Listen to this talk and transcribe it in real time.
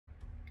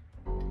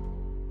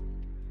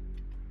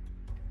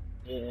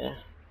Yeah.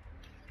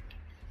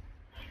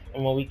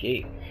 I'm on week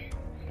 8.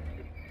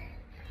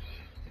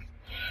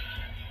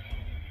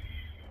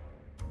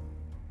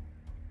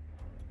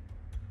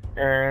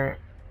 Uh,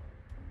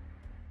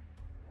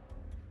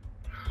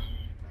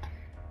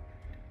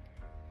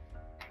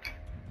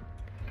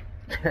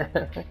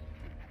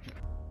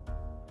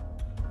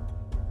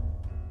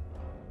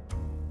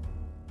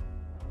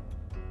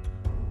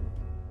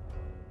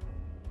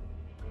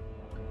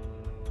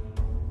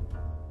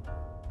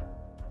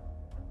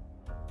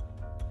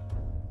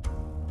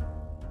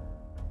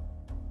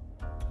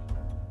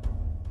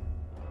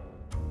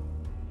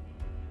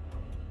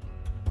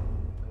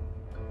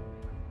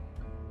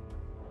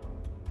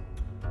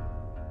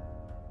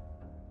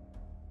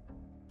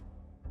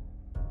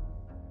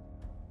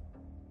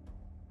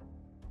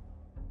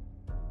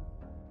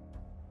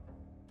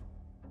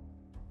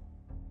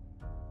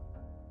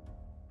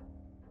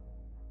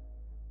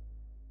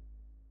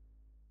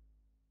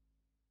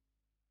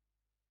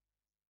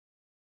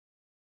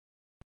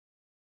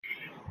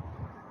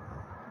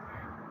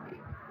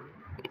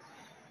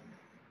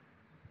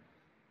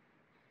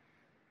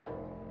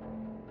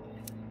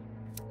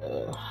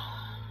 uh,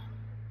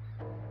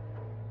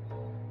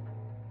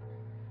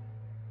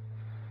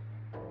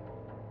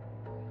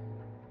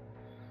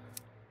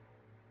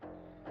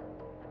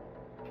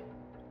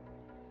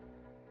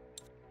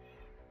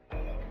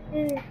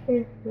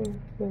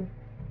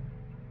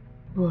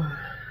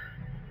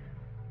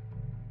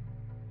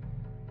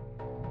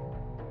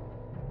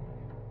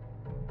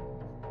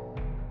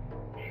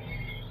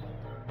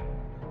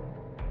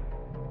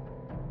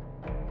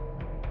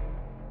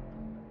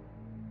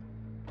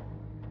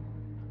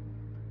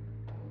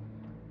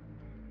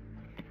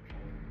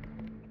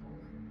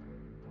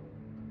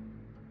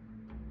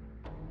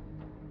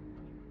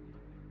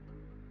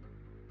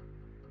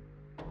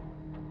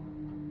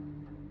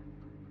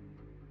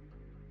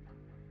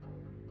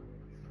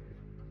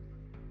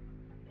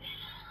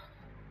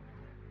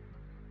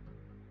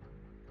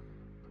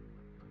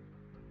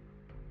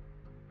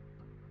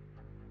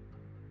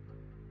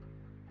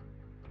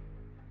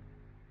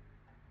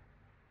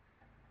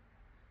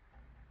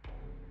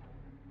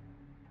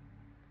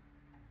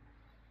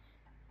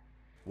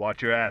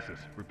 Watch your asses.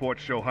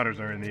 Reports show hunters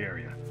are in the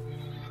area.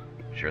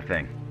 Sure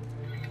thing.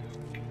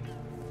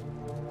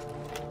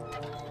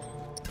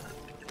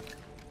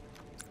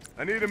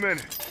 I need a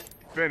minute.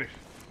 Finish.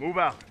 Move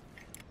out.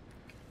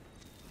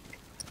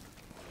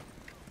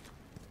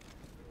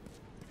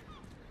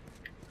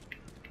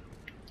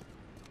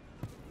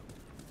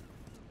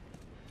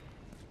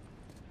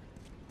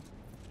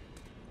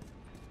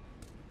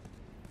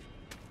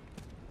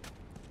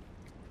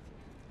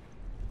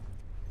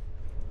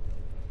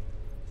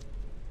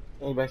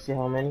 Anybody see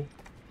how many?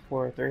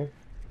 4 or 3?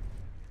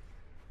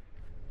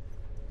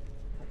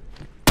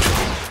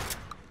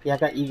 Yeah, I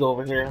got Eagle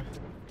over here.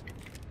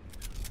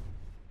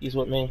 He's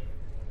with me.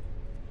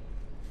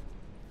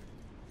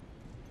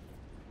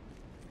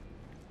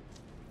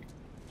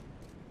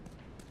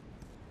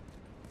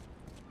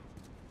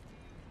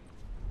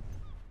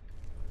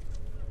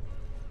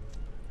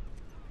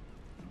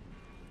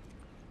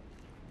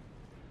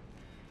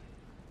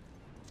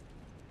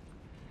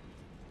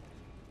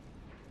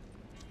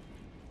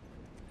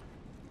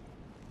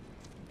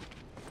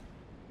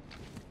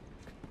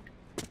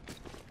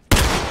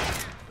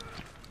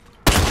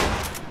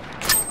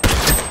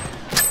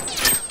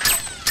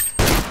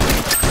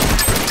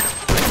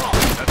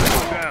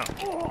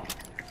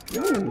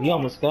 Ooh, he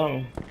almost got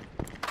me.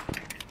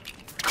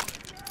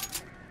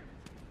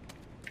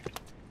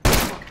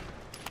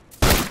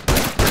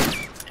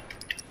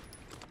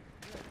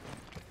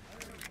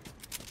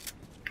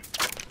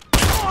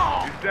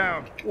 He's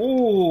down.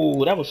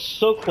 Ooh, that was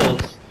so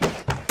close.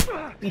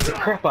 Beat the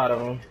crap out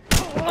of him.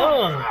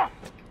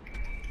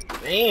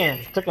 Man,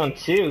 took on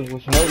 2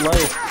 with no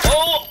life.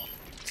 Oh!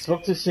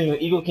 Spoke too soon.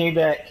 Eagle came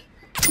back.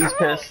 He's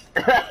pissed.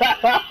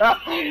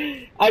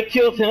 I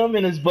killed him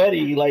and his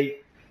buddy, like,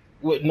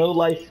 with no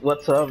life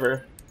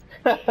whatsoever.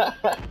 Yeah,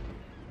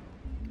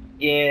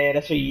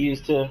 that's what you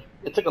used too.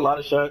 It took a lot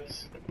of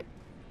shots.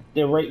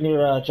 They're right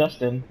near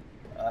Justin.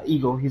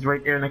 Eagle, he's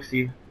right there next to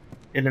you.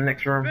 In the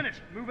next room. Finish.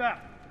 Move out.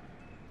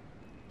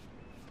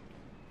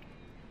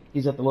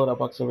 He's at the loadout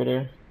box over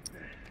there.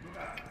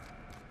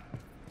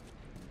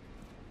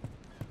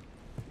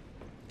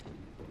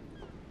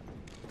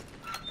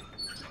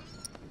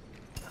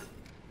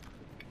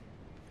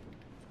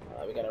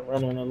 We got a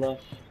runner on the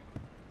left.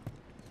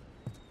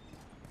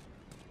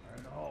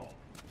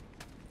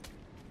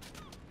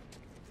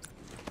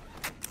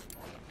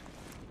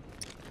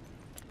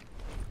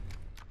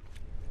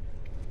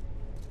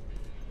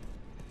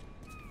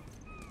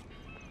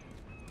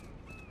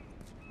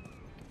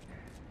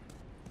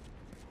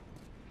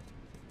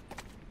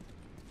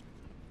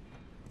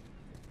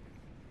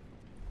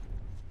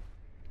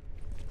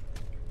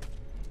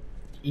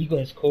 Eagle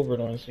has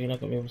covert on, so you're not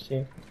gonna be able to see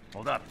him.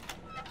 Hold up.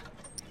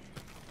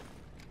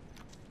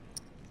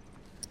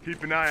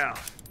 Keep an eye out.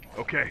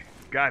 Okay,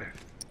 got it.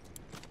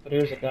 But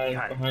there's a guy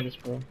behind us,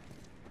 bro.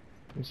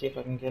 Let me see if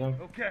I can get him.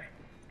 Okay,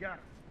 got it.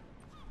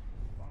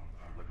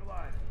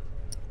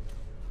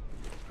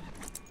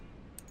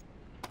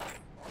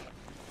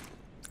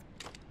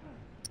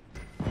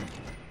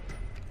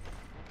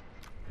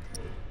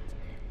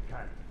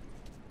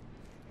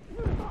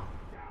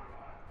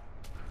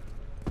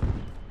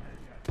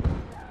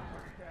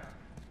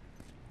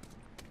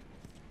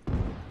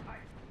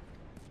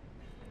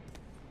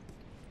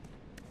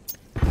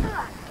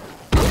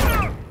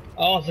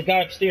 Oh, it's a guy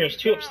upstairs.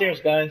 Two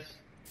upstairs, guys.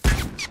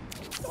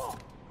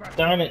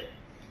 Darn it.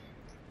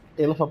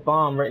 They left a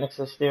bomb right next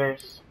to the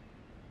stairs.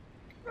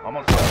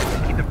 Almost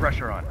done. Keep the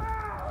pressure on.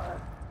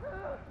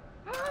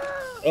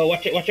 Oh,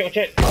 watch it, watch it, watch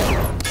it.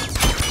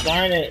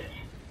 Darn it.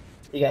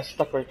 He got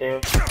stuck right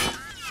there.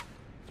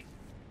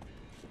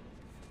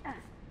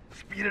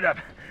 Speed it up.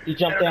 He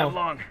jumped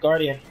down.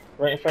 Guardian,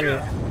 right in front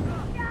of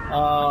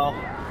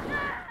you.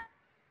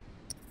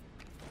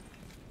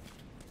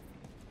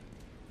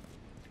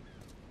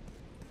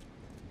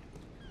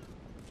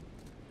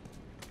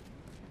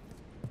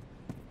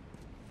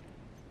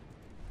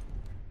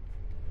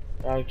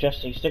 Alright,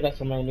 Justin, you still got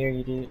somebody near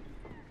you, dude.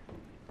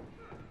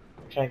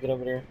 I'm trying to get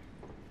over there.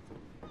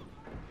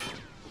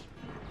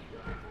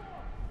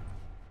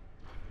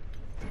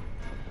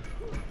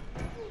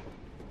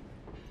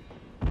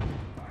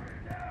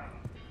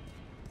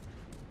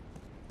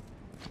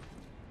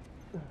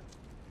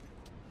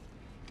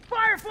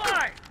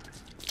 Firefly!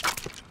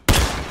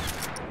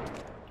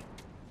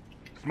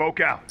 Smoke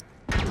out.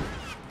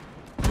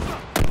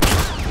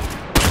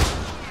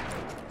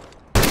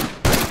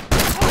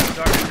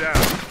 Target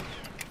down.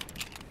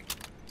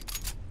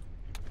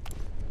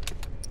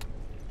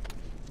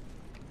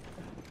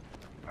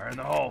 Fire in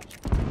the hole.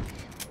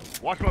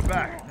 Watch my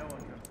back.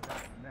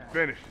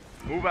 Finished.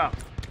 Move out.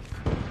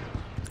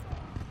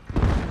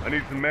 I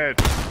need some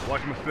meds.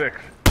 Watch my six.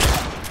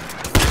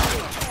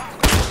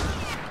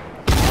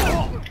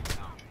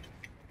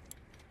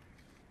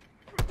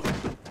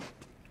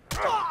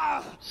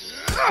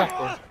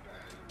 Sucker.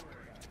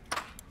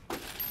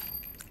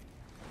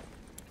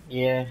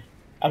 Yeah.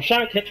 I was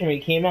trying to catch him when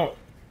he came out.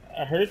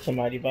 I heard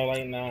somebody, but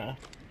like, nah.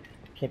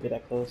 Can't be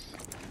that close.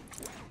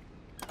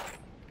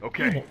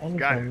 Okay,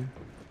 got it.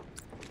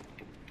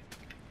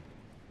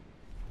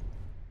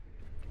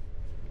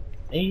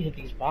 I need to hit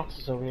these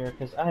boxes over here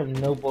because I have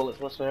no bullets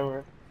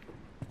whatsoever.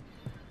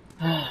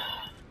 Where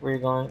are you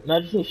going? No, I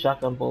just need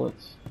shotgun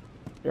bullets.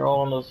 They're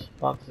all on those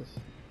boxes.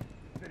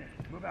 Finish.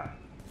 Move out.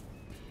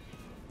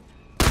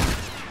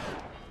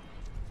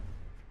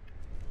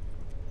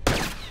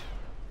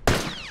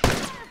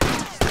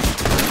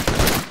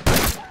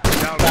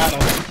 Got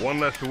him. One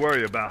less to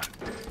worry about.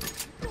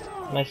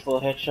 Nice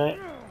little headshot.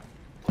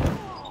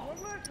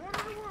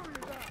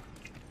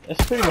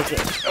 That's pretty much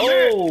it.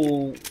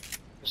 Oh!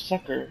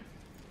 Sucker.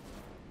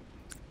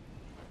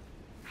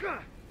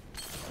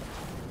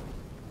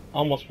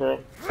 Almost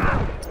broke.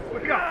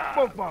 Look out!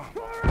 Smoke bomb!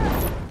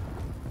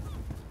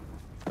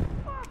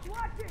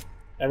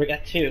 Alright, we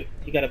got two.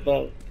 He got a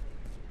boat.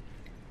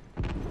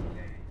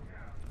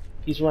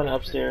 He's running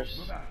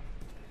upstairs.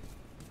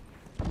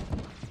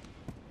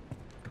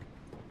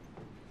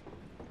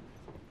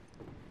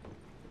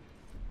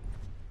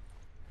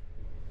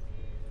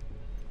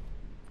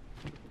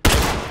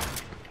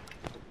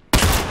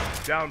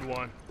 Downed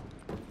one.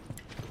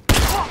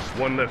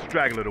 One less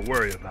straggler to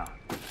worry about.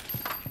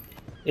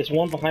 There's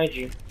one behind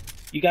you.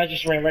 You guys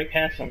just ran right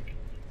past him.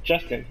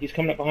 Justin, he's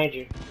coming up behind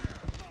you.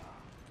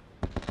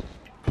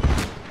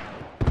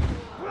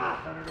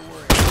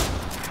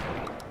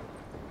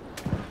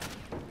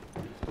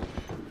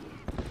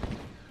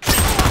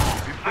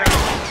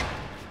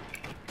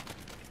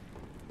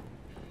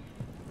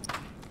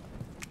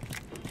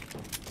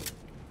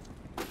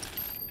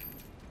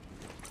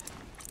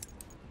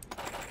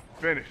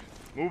 Finished.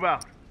 Move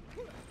out.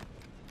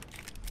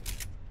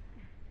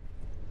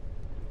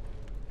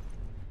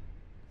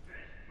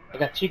 I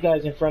got two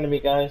guys in front of me,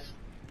 guys.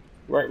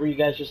 Right where you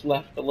guys just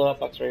left, the loadout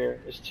box right here.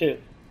 There's two.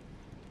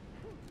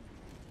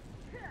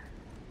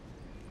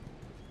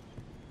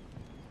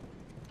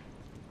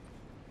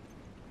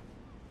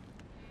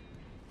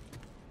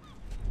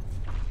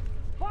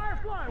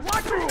 Firefly,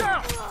 watch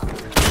yourself!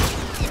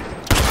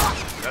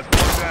 That's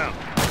one down.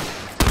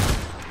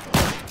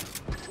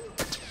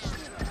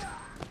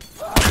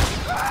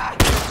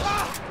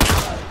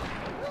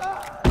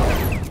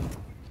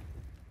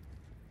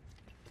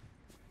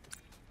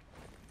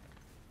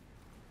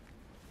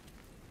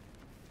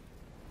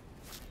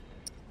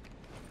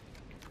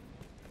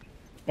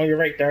 Oh, you're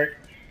right, Dark.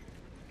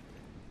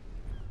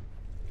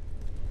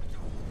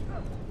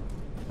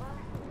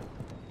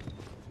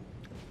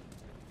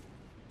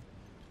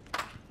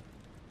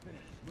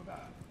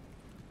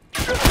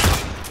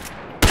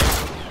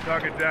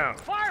 Target down.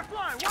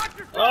 Firefly, watch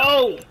yourself!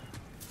 Oh!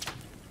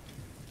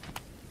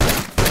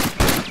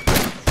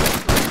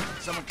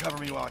 Someone cover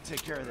me while I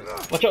take care of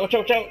this. Watch out, watch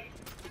out, watch out!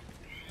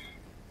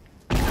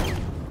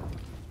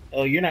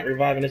 Oh, you're not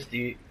reviving this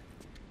dude.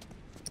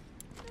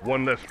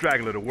 One less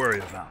straggler to worry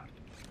about.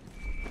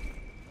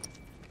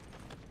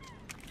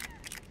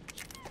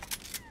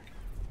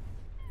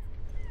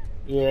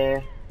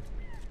 Yeah.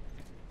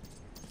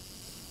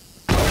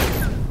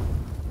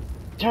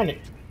 Darn it.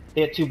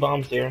 They had two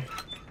bombs there.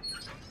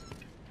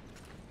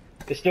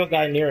 There's still a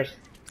guy near us.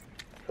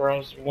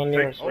 Girls, one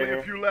near us right Only here.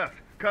 a few left.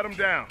 Cut them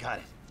down. Got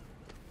it.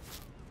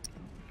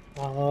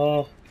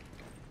 Oh.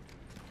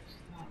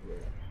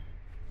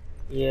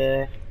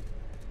 Yeah.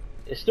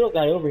 There's still a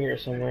guy over here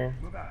somewhere.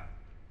 Move out.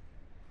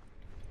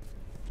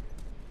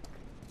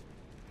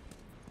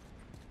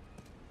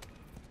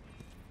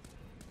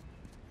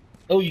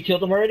 Oh, you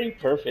killed him already?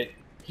 Perfect.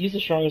 He's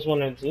the strongest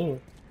one on the team.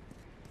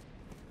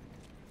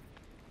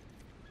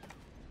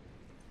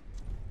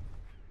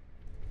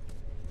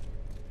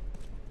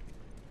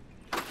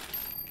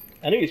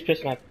 I knew he was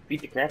pissed when I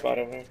beat the crap out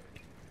of him.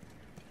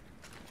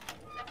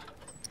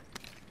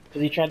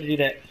 Because he tried to do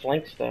that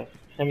flank stuff.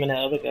 Him and that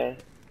other guy.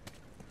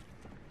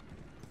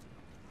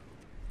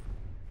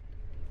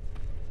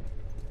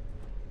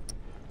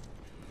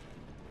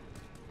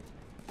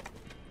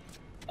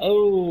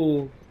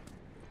 Oh!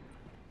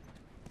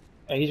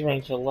 Oh, he's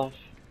running to the left.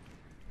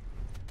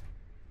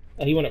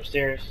 Oh, he went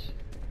upstairs.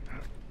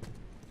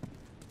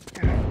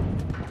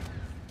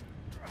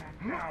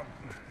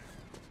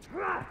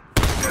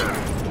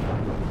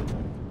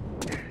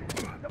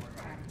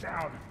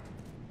 Down.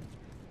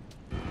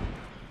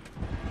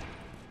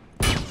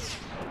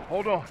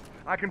 Hold on.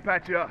 I can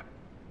patch you up.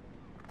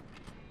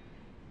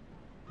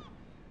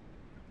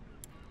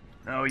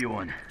 How are you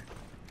on?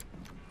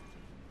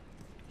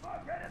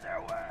 Get in their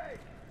way!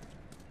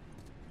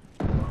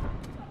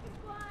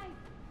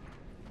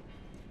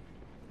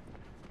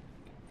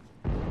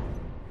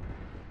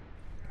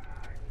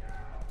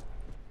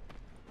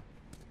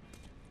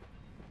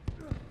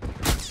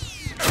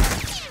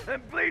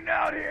 I'm bleeding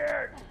out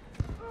here!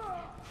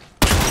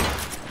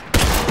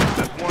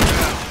 That's one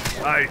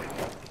down. Nice.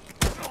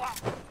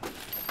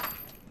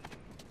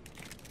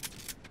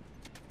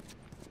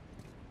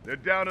 They're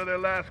down to their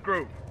last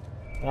group.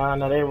 Ah,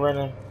 no, they're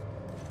running.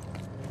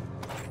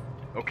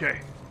 Okay,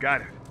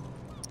 got it.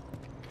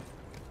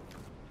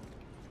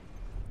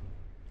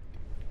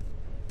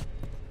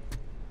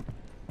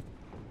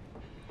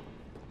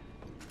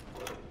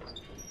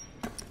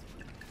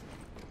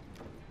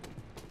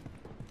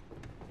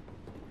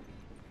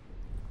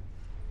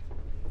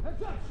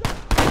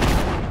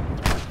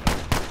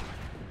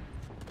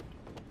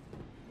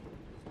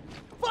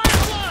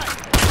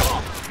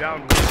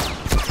 Down one.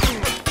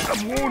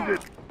 I'm wounded.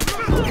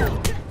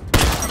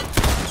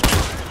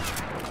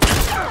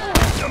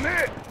 I'm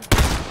hit.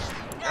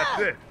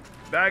 That's it.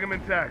 Bag him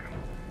and tag him.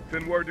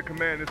 Send word to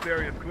command this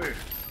area is clear.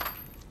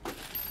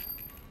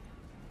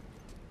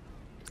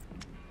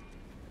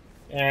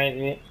 Alright,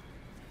 yeah.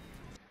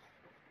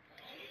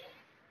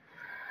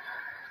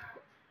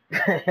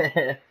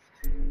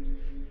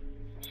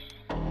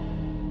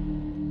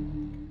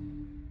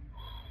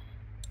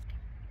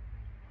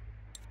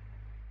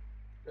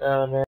 Oh, man.